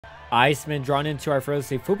Ice been drawn into our Fresno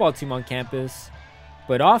State football team on campus,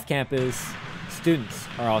 but off campus, students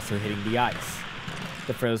are also hitting the ice.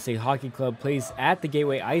 The Fresno State Hockey Club plays at the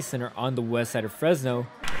Gateway Ice Center on the west side of Fresno,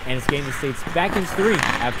 and it's getting the State's back into the rink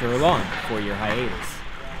after a long 4-year hiatus.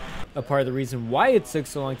 A part of the reason why it took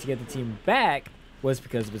so long to get the team back was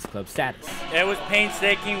because of its club status. It was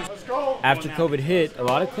painstaking. After COVID hit, a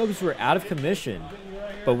lot of clubs were out of commission,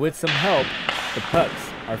 but with some help, the pucks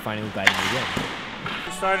are finally biting again.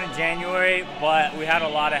 We started in January, but we had a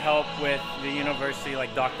lot of help with the university,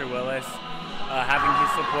 like Dr. Willis. Having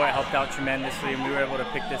his support helped out tremendously, and we were able to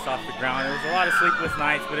pick this off the ground. There was a lot of sleepless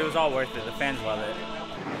nights, but it was all worth it. The fans love it.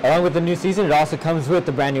 Along with the new season, it also comes with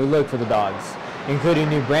a brand new look for the Dogs, including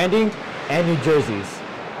new branding and new jerseys.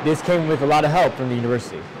 This came with a lot of help from the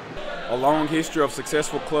university. A long history of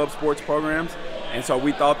successful club sports programs, and so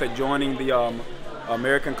we thought that joining the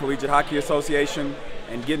American Collegiate Hockey Association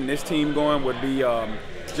and getting this team going would be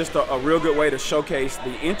just a real good way to showcase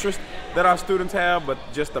the interest that our students have, but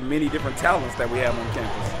just the many different talents that we have on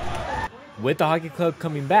campus. With the hockey club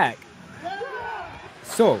coming back,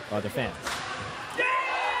 so are the fans.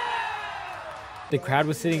 The crowd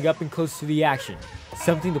was sitting up and close to the action,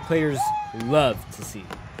 something the players love to see.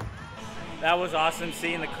 That was awesome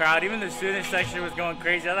seeing the crowd. Even the student section was going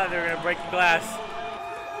crazy. I thought they were going to break the glass.